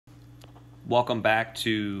Welcome back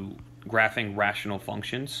to graphing rational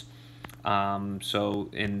functions. So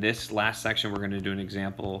in this last section, we're going to do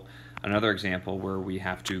another example where we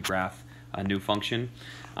have to graph a new function.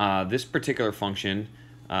 This particular function,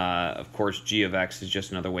 of course, g of x is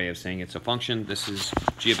just another way of saying it's a function. This is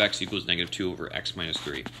g of x equals -2 over x minus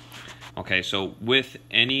 3. Okay, so with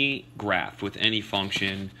any graph, with any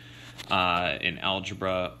function in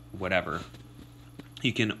algebra, whatever,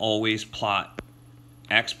 you can always plot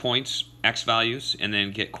x points, x values, and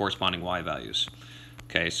then get corresponding y values.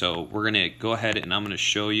 Okay, so we're going to go ahead and I'm going to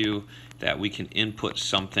show you that we can input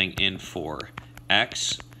something in for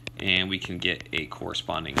x and we can get a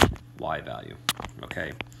corresponding y value.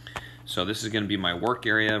 Okay, so this is going to be my work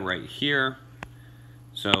area right here,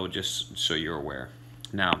 so just so you're aware.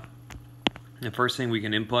 Now, the first thing we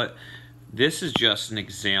can input, this is just an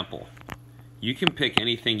example. You can pick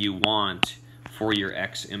anything you want for your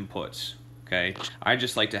x inputs. Okay, I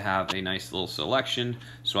just like to have a nice little selection,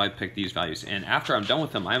 so I pick these values. And after I'm done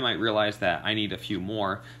with them, I might realize that I need a few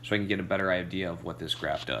more so I can get a better idea of what this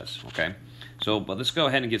graph does. Okay, so but let's go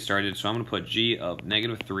ahead and get started. So I'm going to put g of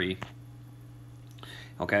 -3.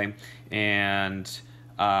 Okay, and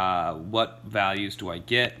what values do I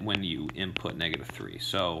get when you input -3?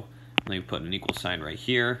 So let me put an equal sign right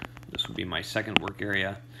here. This will be my second work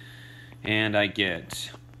area, and I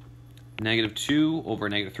get -2 over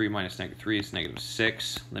 -3 minus -3 is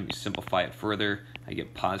 -6. Let me simplify it further. I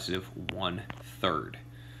get positive 1/3.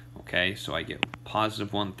 Okay, so I get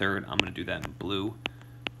positive 1/3. I'm going to do that in blue,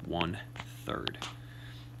 1/3.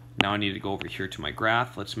 Now I need to go over here to my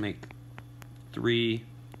graph. Let's make 3,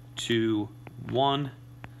 2, 1.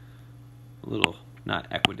 A little not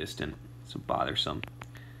equidistant, so bothersome.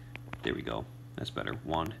 There we go. That's better.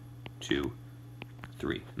 1, 2,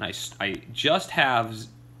 3. Nice. I just have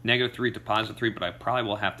 -3 to +3, but I probably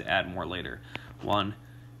will have to add more later. 1,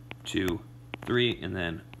 2, 3, and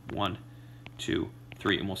then 1, 2,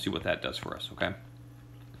 3, and we'll see what that does for us. Okay.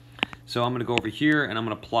 So I'm going to go over here and I'm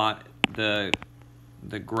going to plot the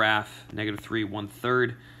graph -3,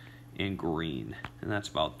 1/3 in green, and that's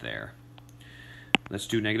about there. Let's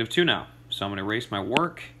do -2 now. So I'm going to erase my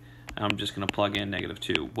work. And I'm just going to plug in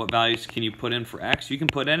 -2. What values can you put in for x? You can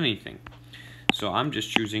put anything. So I'm just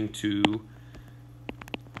choosing to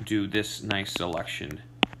do this nice selection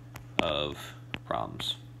of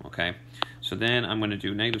problems. Okay, so then I'm going to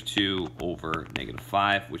do -2 over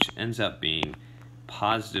 -5, which ends up being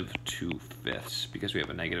positive 2/5 because we have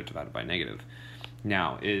a negative divided by negative.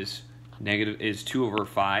 Now, is 2 over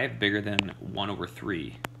 5 bigger than 1 over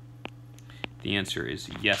 3? The answer is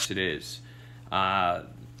yes, it is.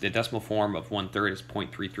 The decimal form of 1/3 is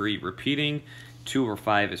 0.33. Repeating, 2 over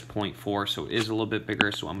 5 is 0.4, so it is a little bit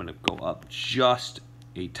bigger. So I'm going to go up just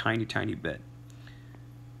a tiny bit,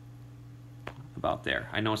 about there.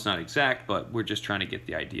 I know it's not exact, but we're just trying to get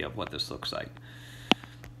the idea of what this looks like.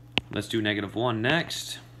 Let's do -1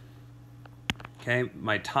 next. Okay,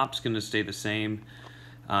 my top's going to stay the same.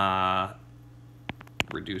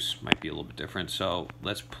 Reduce might be a little bit different, so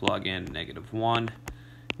let's plug in -1.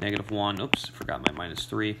 -1, oops, forgot my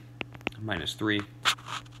 -3. -3.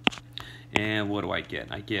 And what do I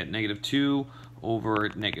get? I get -2 over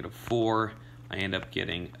 -4. I end up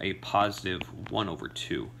getting a positive 1 over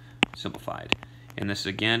 2, simplified. And this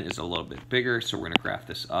again is a little bit bigger, so we're going to graph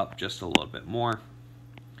this up just a little bit more.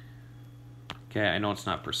 Okay, I know it's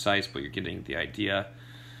not precise, but you're getting the idea.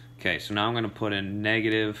 Okay, so now I'm going to put in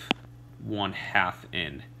 -1/2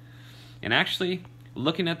 in. And actually,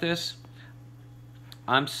 looking at this,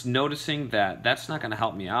 I'm noticing that that's not going to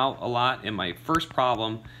help me out a lot. In my first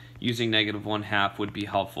problem, using -1/2 would be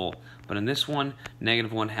helpful, but in this one,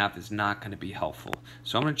 -1/2 is not going to be helpful.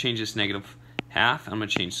 So I'm going to change this -1/2. I'm going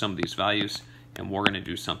to change some of these values, and we're going to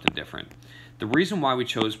do something different. The reason why we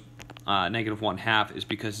chose -1/2 is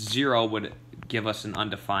because 0 would give us an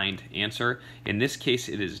undefined answer. In this case,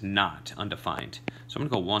 it is not undefined. So I'm going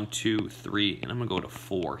to go 1, 2, 3, and I'm going to go to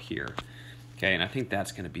 4 here. Okay, and I think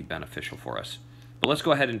that's going to be beneficial for us. But let's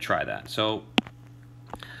go ahead and try that. So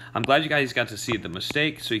I'm glad you guys got to see the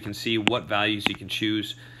mistake, so you can see what values you can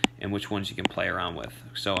choose and which ones you can play around with.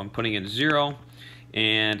 So I'm putting in 0,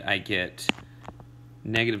 and I get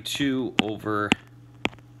 -2 over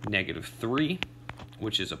 -3,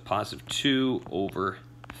 which is a positive 2 over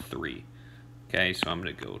 3. Okay, so I'm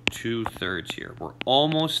going to go 2/3 here. We're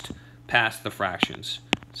almost past the fractions.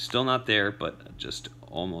 Still not there, but just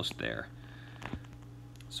almost there.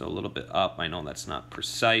 So a little bit up. I know that's not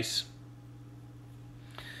precise.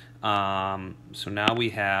 So now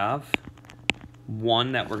we have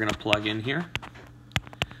 1 that we're going to plug in here.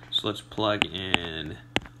 So let's plug in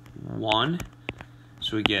 1.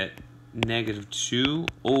 So we get negative 2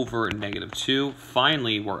 over negative 2.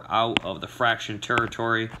 Finally, we're out of the fraction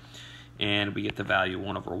territory, and we get the value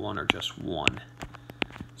 1 over 1, or just 1.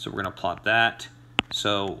 So we're going to plot that.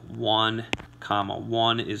 So 1, comma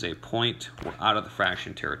 1 is a point. We're out of the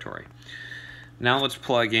fraction territory. Now let's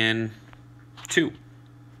plug in 2.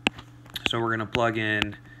 So we're going to plug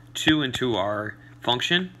in 2 into our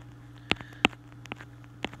function,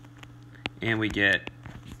 and we get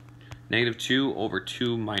negative 2 over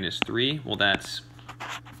 2 minus 3. Well, that's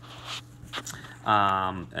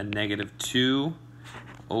a negative 2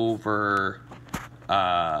 over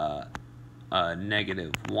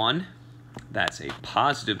negative 1. That's a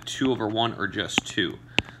positive 2 over 1, or just 2.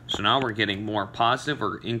 So now we're getting more positive,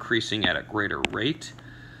 or increasing at a greater rate.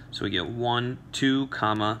 So we get 1, 2,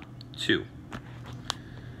 comma 2.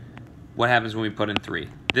 What happens when we put in 3?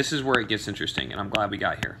 This is where it gets interesting, and I'm glad we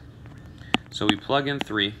got here. So we plug in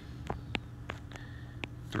 3,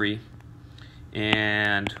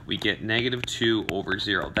 and we get negative 2 over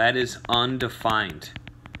 0. That is undefined.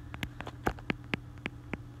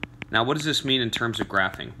 Now, what does this mean in terms of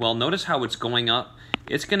graphing? Well, notice how it's going up.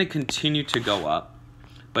 It's going to continue to go up,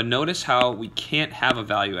 but notice how we can't have a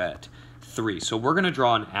value at 3. So we're going to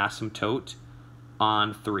draw an asymptote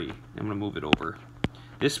on 3. I'm going to move it over.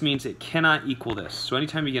 This means it cannot equal this. So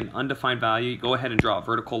anytime you get an undefined value, go ahead and draw a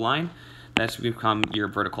vertical line. That's become your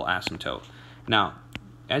vertical asymptote. Now,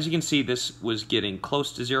 as you can see, this was getting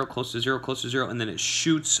close to 0, close to 0, close to 0, and then it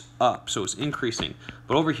shoots up, so it's increasing.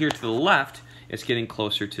 But over here to the left, it's getting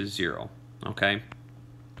closer to 0, okay?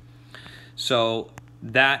 So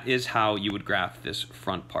that is how you would graph this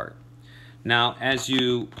front part. Now, as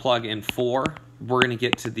you plug in 4, we're going to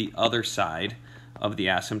get to the other side of the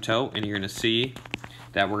asymptote, and you're going to see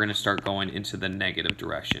that we're going to start going into the negative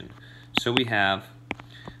direction. So we have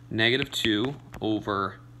negative 2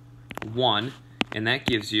 over 1, and that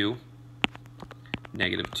gives you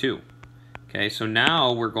negative 2. Okay, so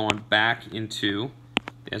now we're going back into,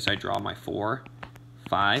 as I draw my 4,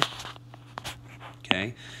 5.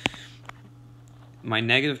 Okay, my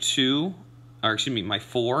negative 2, or excuse me, my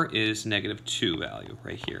 4 is negative 2 value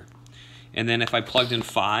right here. And then if I plugged in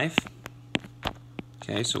 5,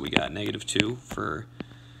 okay, so we got negative 2 for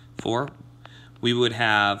 4, we would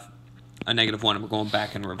have a negative 1, and we're going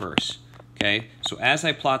back in reverse. Okay, so as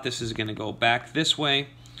I plot this, is going to go back this way,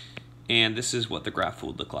 and this is what the graph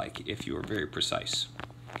would look like if you were very precise.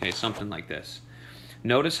 Okay, something like this.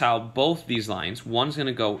 Notice how both these lines, one's going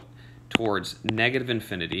to go towards negative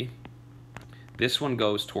infinity, this one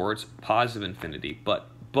goes towards positive infinity, but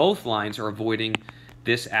both lines are avoiding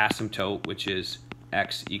this asymptote, which is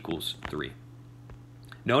x equals 3.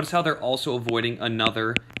 Notice how they're also avoiding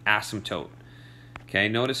another asymptote. Okay,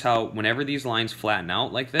 notice how whenever these lines flatten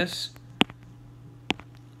out like this,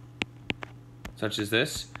 such as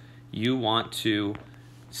this, you want to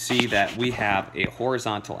see that we have a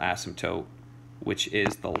horizontal asymptote, which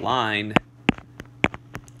is the line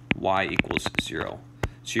y equals 0.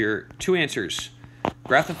 So your two answers: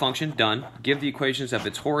 graph the function, done. Give the equations of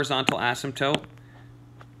its horizontal asymptote,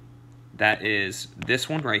 that is this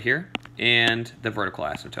one right here, and the vertical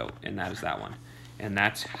asymptote, and that is that one. And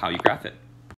that's how you graph it.